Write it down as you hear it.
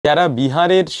যারা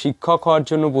বিহারের শিক্ষক হওয়ার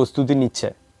জন্য প্রস্তুতি নিচ্ছে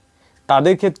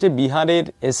তাদের ক্ষেত্রে বিহারের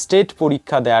স্টেট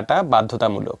পরীক্ষা দেওয়াটা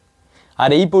বাধ্যতামূলক। আর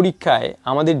এই পরীক্ষায়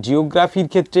আমাদের জিওগ্রাফির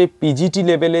ক্ষেত্রে পিজিটি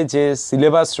লেভেলে যে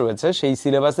সিলেবাস রয়েছে সেই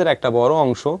সিলেবাসের একটা বড়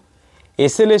অংশ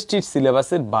এসএলএসটির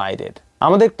সিলেবাসের বাইরের।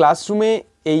 আমাদের ক্লাসরুমে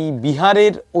এই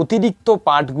বিহারের অতিরিক্ত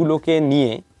পাঠগুলোকে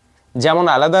নিয়ে যেমন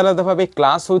আলাদা আলাদাভাবে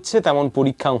ক্লাস হচ্ছে তেমন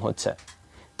পরীক্ষাও হচ্ছে।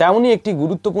 তেমনই একটি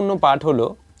গুরুত্বপূর্ণ পাঠ হলো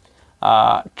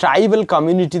ট্রাইবাল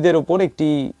কমিউনিটিদের ওপর একটি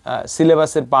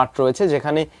সিলেবাসের পাঠ রয়েছে,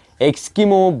 যেখানে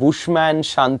এক্সকিমো, বুশম্যান,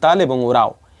 সান্তাল এবং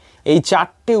ওরাও এই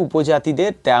 4টে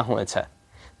উপজাতিদের দেওয়া হয়েছে।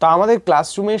 তো আমাদের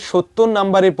ক্লাসরুমে 70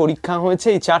 নম্বরের পরীক্ষা হয়েছে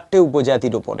এই 4টে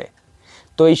উপজাতির ওপরে।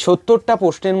 তো এই 70টা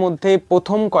প্রশ্নের মধ্যে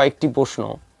প্রথম কয়েকটি প্রশ্ন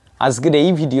আজকের এই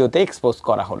ভিডিওতে এক্সপোজ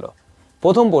করা হলো।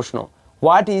 প্রথম প্রশ্ন,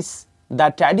 what is the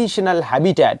traditional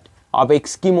habitat of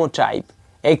এক্সকিমো tribe?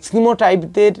 এক্সকিমো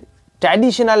ট্রাইবদের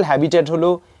traditional habitat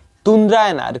হলো tundra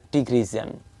and Arctic reason,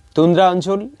 tundra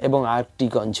অঞ্চল এবং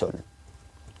আর্কটিক অঞ্চল।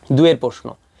 দুয়ের প্রশ্ন,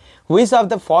 which of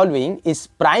the following is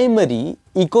primary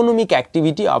economic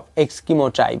activity of এক্সকিমো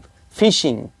tribe?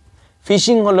 Fishing.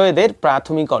 Fishing হলো এদের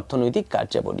প্রাথমিক অর্থনৈতিক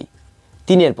কার্যাবলী।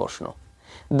 তিনের প্রশ্ন,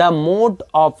 the mode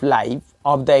of life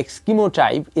of the এক্সকিমো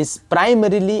tribe is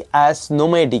primarily as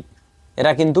নোমেডিক।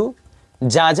 এরা কিন্তু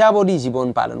যাযাবরী জীবন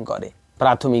পালন করে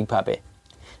প্রাথমিকভাবে।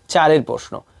 চারের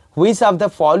প্রশ্ন, which of the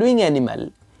following animal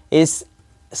is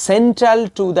central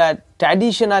to the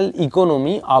traditional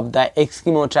economy of the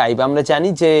Eskimo tribe? আমরা জানি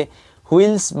যে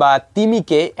হুইলস বা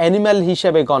তিমিকে অ্যানিম্যাল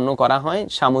হিসাবে গণ্য করা হয়,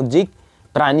 সামুদ্রিক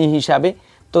প্রাণী হিসাবে।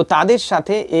 তো তাদের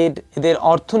সাথে এদের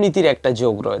অর্থনীতির একটা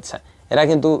যোগ রয়েছে। এরা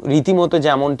কিন্তু রীতিমতো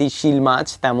যেমনটি শিল মাছ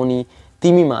তেমনি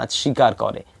তিমি মাছ শিকার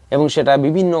করে এবং সেটা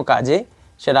বিভিন্ন কাজে,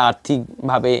 সেটা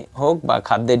আর্থিকভাবে হোক বা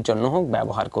খাদ্যের জন্য হোক,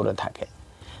 ব্যবহার করে থাকে।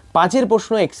 পাঁচের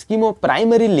প্রশ্ন, এক্সকিমো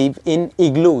প্রাইমারি লিভ ইন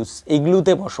ইগলুস।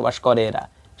 ইগলুতে বসবাস করে এরা।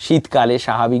 শীতকালে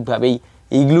স্বাভাবিকভাবেই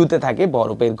ইগলুতে থাকে,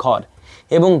 বরফের ঘর।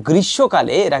 এবং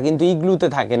গ্রীষ্মকালে এরা কিন্তু ইগলুতে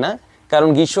থাকে না, কারণ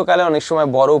গ্রীষ্মকালে অনেক সময়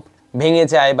বরফ ভেঙে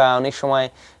যায় বা অনেক সময়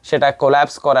সেটা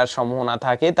কোল্যাপস করার সম্ভাবনা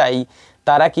থাকে। তাই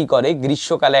তারা কি করে,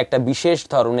 গ্রীষ্মকালে একটা বিশেষ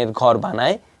ধরনের ঘর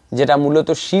বানায়, যেটা মূলত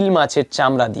শিল মাছের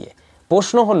চামড়া দিয়ে।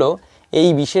 প্রশ্ন হলো, এই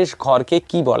বিশেষ ঘরকে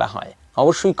কি বলা হয়?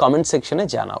 অবশ্যই কমেন্ট সেকশনে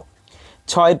জানাও।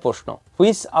 ছয়ের প্রশ্ন,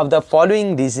 which of the following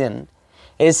reason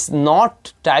is not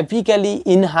typically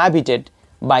inhabited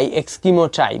by এক্সকিমো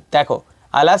tribe? দেখো,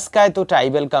 আলাস্কায় তো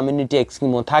ট্রাইবাল কমিউনিটি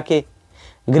এক্সকিমো থাকে,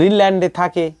 গ্রিনল্যান্ডে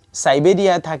থাকে,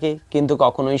 সাইবেরিয়ায় থাকে, কিন্তু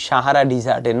কখনোই সাহারা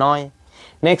ডিজার্টে নয়।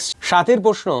 নেক্সট, সাতের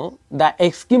প্রশ্ন, the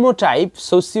এক্সকিমো tribe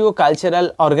socio cultural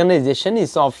organisation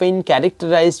is often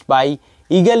characterised by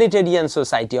egalitarian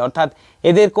society. অর্থাৎ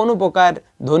এদের কোনো প্রকার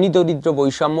ধনী দরিদ্র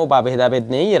বৈষম্য বা ভেদাভেদ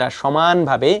নেই, এরা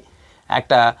সমানভাবে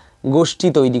একটা গোষ্ঠী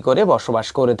তৈরি করে বসবাস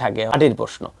করে থাকে। আটের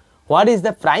প্রশ্ন, what is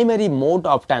the primary mode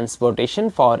of transportation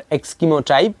for এক্সকিমো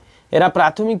tribe? এরা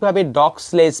প্রাথমিকভাবে ডগ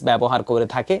স্লেজ ব্যবহার করে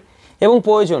থাকে এবং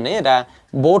প্রয়োজনে এরা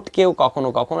বোটকেও কখনো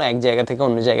কখনো এক জায়গা থেকে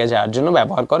অন্য জায়গায় যাওয়ার জন্য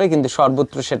ব্যবহার করে, কিন্তু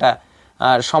সর্বত্র সেটা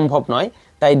সম্ভব নয়।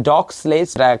 তাই ডগ স্লেজ,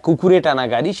 কুকুরে টানা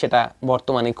গাড়ি, সেটা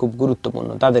বর্তমানে খুব গুরুত্বপূর্ণ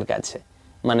তাদের কাছে,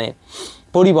 মানে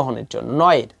পরিবহনের জন্য।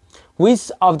 নয়ের, which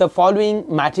of the following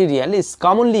material is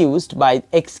commonly used by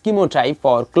Eskimo tribe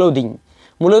for clothing?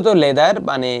 মূলত লেদার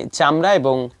মানে চামড়া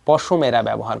এবং পশমেরা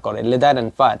ব্যবহার করে, লেদার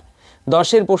অ্যান্ড ফার।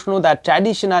 দশের প্রশ্ন, the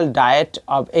traditional diet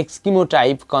of এক্সকিমো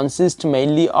tribe consist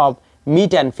mainly of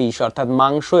meet and fish. অর্থাৎ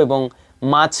মাংস এবং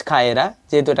মাছ খায় এরা,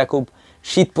 যেহেতু এটা খুব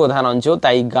শীত প্রধান অঞ্চল,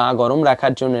 তাই গা গরম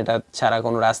রাখার জন্য এটা ছাড়া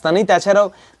কোনো রাস্তা নেই। তাছাড়াও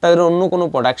তাদের অন্য কোনো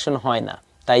প্রোডাকশন হয় না,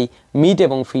 তাই মিট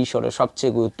এবং ফিশ হলো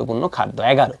সবচেয়ে গুরুত্বপূর্ণ খাদ্য।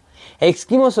 11,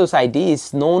 এক্সকিমো society is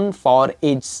known for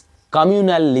its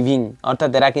communal living.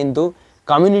 অর্থাৎ এরা কিন্তু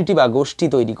কমিউনিটি বা গোষ্ঠী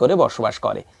তৈরি করে বসবাস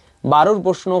করে। 12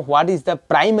 প্রশ্ন, what is the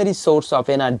primary source of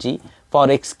energy for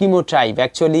এক্সকিমো tribe?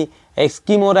 Actually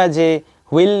এক্সকিমোরা যে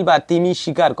হুইল বা তিমি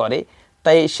শিকার করে,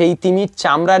 তাই সেই তিমির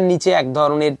চামড়ার নিচে এক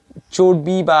ধরনের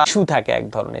চর্বি বা টিস্যু থাকে এক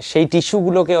ধরনের, সেই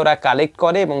টিস্যুগুলোকে ওরা কালেক্ট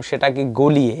করে এবং সেটাকে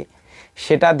গলিয়ে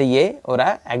সেটা দিয়ে ওরা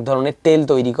এক ধরনের তেল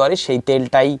তৈরি করে। সেই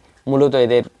তেলটাই মূলত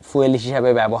এদের ফুয়েল হিসাবে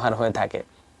ব্যবহার হয়ে থাকে,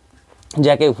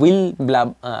 যাকে হুইল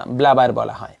ব্লাবার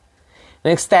বলা হয়।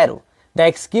 Next 13, the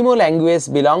এক্সকিমো language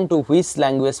belong to which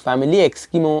language family?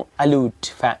 এক্সকিমো আলুট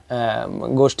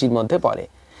গোষ্ঠীর মধ্যে পড়ে।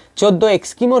 14,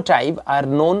 এক্সকিমো tribe are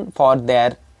known for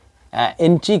their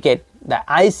intricate the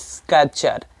ice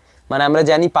sculpture. মানে আমরা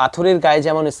জানি পাথরের গায়ে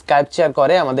যেমন স্কাল্পচার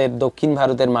করে আমাদের দক্ষিণ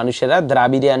ভারতের মানুষেরা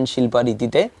দ্রাবিড়িয়ান শিল্প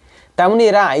রীতিতে, তেমনি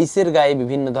এরা আইসের গায়ে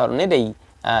বিভিন্ন ধরনের এই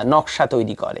নকশা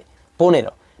তৈরি করে।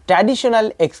 15, traditional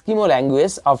এক্সকিমো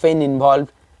language often involve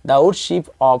the worship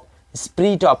of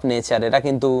spirit of nature. এরা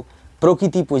কিন্তু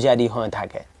প্রকৃতি পূজারী হয়ে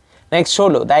থাকে। Next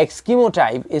 16, the এক্সকিমো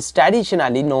tribe is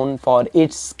traditionally known for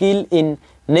its skill in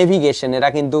navigation. এরা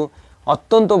কিন্তু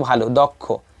অত্যন্ত ভালো দক্ষ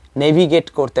নেভিগেট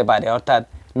করতে পারে অর্থাৎ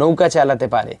নৌকা চালাতে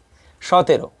পারে।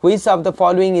 17 which of the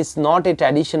following is not a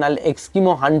traditional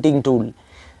এক্সকিমো হান্টিং টুল।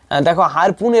 দেখো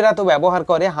হারপুন এরা তো ব্যবহার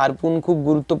করে, হারপুন খুব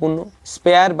গুরুত্বপূর্ণ,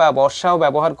 স্পেয়ার বা বর্ষাও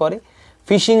ব্যবহার করে,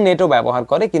 ফিশিং নেটও ব্যবহার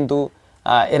করে, কিন্তু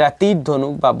এরা তীর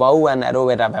ধনুক বা বাউ অ্যান্ড অ্যারো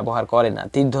এরা ব্যবহার করে না,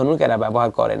 তীর ধনুক এরা ব্যবহার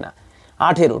করে না।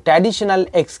 18 traditional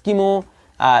এক্সকিমো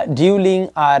ডিউলিং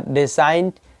R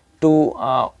designed two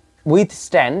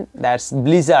withstand that's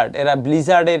Blizzard. এরা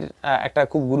ব্লিজার্ডের একটা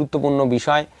খুব গুরুত্বপূর্ণ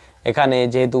বিষয়, এখানে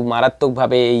যেহেতু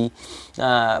মারাত্মকভাবে এই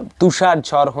তুষার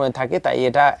ঝড় হয়ে থাকে তাই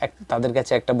এটা তাদের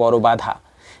কাছে একটা বড় বাধা।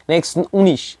 Next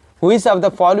 19 which of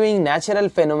the following natural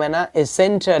phenomena is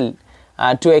central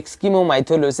two এক্সকিমো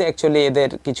mythology. Actually এদের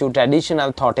কিছু ট্র্যাডিশনাল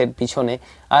থটের পিছনে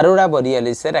অরোরা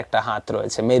বরিয়ালিসের একটা হাত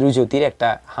রয়েছে, মেরুজ্যোতির একটা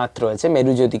হাত রয়েছে।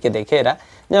 মেরুজ্যোতিকে দেখে এরা,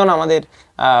 যেমন আমাদের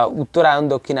উত্তরায়ণ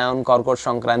দক্ষিণায়ন কর্কট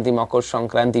সংক্রান্তি মকর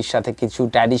সংক্রান্তির সাথে কিছু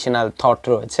ট্র্যাডিশনাল থট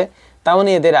রয়েছে,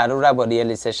 তেমনই এদের অরোরা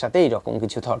বরিয়ালিসের সাথে এইরকম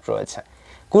কিছু থট রয়েছে।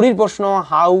 20 প্রশ্ন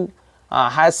how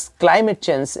has climate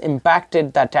change impacted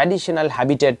the traditional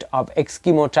habitat of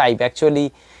Eskimo tribe? Actually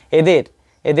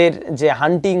এদের যে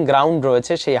হান্টিং গ্রাউন্ড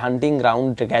রয়েছে সেই হান্টিং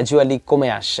গ্রাউন্ড গ্র্যাজুয়ালি কমে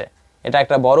আসছে, এটা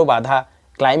একটা বড় বাধা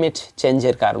ক্লাইমেট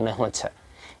চেঞ্জের কারণে হচ্ছে।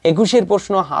 21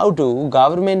 প্রশ্ন how do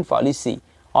government policy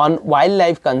on wild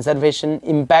life conservation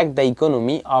impact the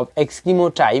economy of এক্সকিমো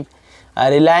tribe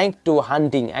relying to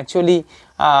hunting? Actually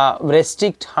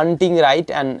restrict hunting right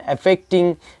and affecting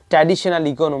traditional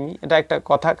economy, এটা একটা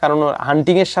কথা, কারণ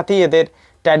হান্টিংয়ের সাথেই এদের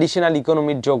ট্র্যাডিশনাল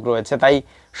ইকোনমির যোগ রয়েছে। তাই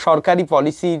সরকারি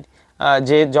পলিসির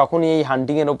যে যখনই এই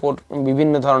হান্টিংয়ের ওপর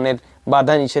বিভিন্ন ধরনের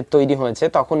বাধা নিষেধ তৈরি হয়েছে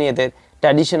তখনই এদের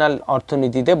ট্র্যাডিশনাল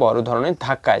অর্থনীতিতে বড় ধরনের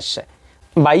ধাক্কা আসছে।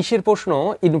 22 প্রশ্ন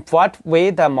in what way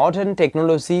the modern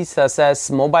technology such as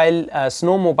mobile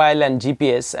snow mobile and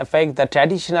GPS effect the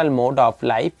traditional mode of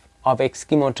life of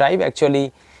এক্সকিমো tribe? Actually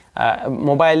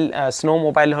mobile snow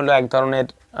mobile হলো এক ধরনের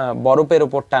বরফের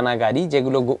ওপর টানা গাড়ি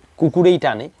যেগুলো কুকুরেই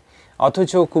টানে,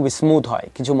 অথচ খুব স্মুথ হয়,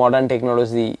 কিছু মডার্ন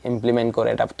টেকনোলজি ইমপ্লিমেন্ট করে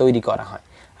এটা তৈরি করা হয়।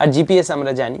 আর জিপিএস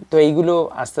আমরা জানি, তো এইগুলো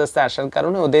আস্তে আস্তে আসার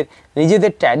কারণে ওদের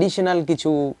নিজেদের ট্র্যাডিশনাল কিছু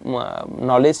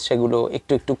নলেজ সেগুলো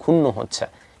একটু একটু ক্ষুণ্ণ হচ্ছে,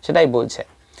 সেটাই বলছে।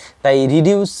 তাই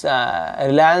reduce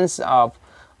Reliance of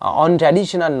on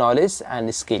traditional knowledge and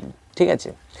skill. ঠিক আছে,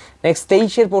 নেক্সট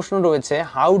 23 প্রশ্ন রয়েছে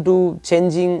how do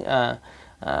changing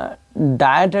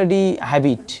dietary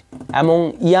habit among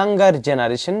younger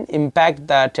generation impact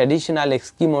the traditional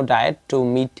Eskimo diet to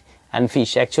meat and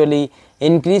fish? Actually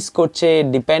increase করছে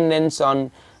dependence on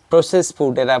processed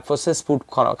food, এরা processed food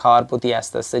খাওয়ার প্রতি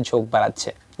আস্তে আস্তে ঝোঁক বাড়াচ্ছে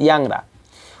ইয়াংরা।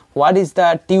 What is the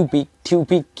টিউপিক?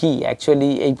 টিউপিক কি?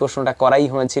 অ্যাকচুয়ালি এই প্রশ্নটা করাই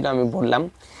হয়েছিল, আমি বললাম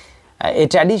এ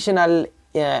ট্র্যাডিশনাল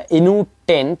ইনুট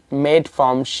টেন্ট মেড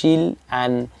ফ্রম শিল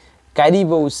and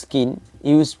ক্যারিবো skin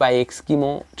used by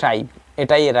এক্সকিমো tribe.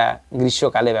 এটাই এরা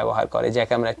গ্রীষ্মকালে ব্যবহার করে,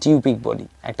 যাকে আমরা টিউপিক বলি,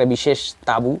 একটা বিশেষ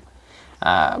তাঁবু,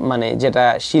 মানে যেটা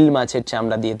শিল মাছের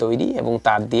চামড়া দিয়ে তৈরি এবং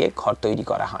তার দিয়ে ঘর তৈরি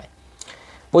করা হয়।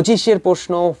 25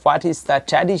 প্রশ্ন what is the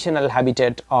traditional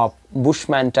habitat of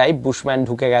Bushman tribe? Bushman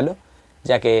ঢুকে গেল,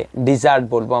 যাকে ডিজার্ট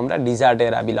বলবো আমরা, ডিজার্টে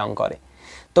এরা বিলং করে।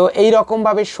 তো এই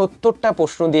রকমভাবে 70টা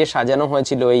প্রশ্ন দিয়ে সাজানো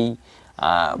হয়েছিল এই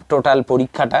টোটাল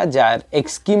পরীক্ষাটা, যার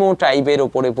এক্সকিমো ট্রাইবের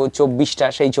ওপরে 24টা,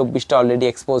 সেই 24টা অলরেডি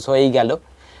এক্সপোজ হয়েই গেল,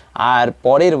 আর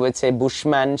পরে রয়েছে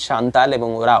বুশম্যান, সান্তাল এবং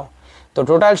ওরাও। তো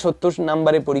টোটাল 70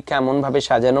 নম্বরের পরীক্ষা এমনভাবে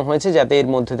সাজানো হয়েছে যাতে এর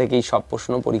মধ্যে থেকেই সব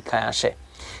প্রশ্ন পরীক্ষায় আসে।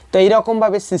 তো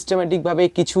এইরকমভাবে সিস্টেমেটিকভাবে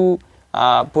কিছু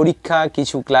পরীক্ষা,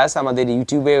 কিছু ক্লাস আমাদের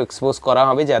ইউটিউবে এক্সপোজ করা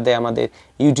হবে, যাতে আমাদের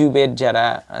ইউটিউবের যারা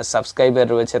সাবস্ক্রাইবার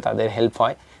রয়েছে তাদের হেল্প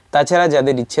হয়। তাছাড়া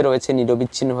যাদের ইচ্ছে রয়েছে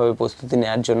নিরবিচ্ছিন্নভাবে প্রস্তুতি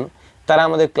নেওয়ার জন্য, তারা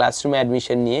আমাদের ক্লাসরুমে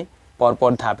অ্যাডমিশন নিয়ে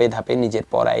পরপর ধাপে ধাপে নিজের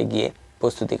পড়ায় গিয়ে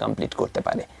প্রস্তুতি কমপ্লিট করতে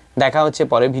পারে। দেখা হচ্ছে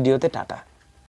পরের ভিডিওতে। টাটা।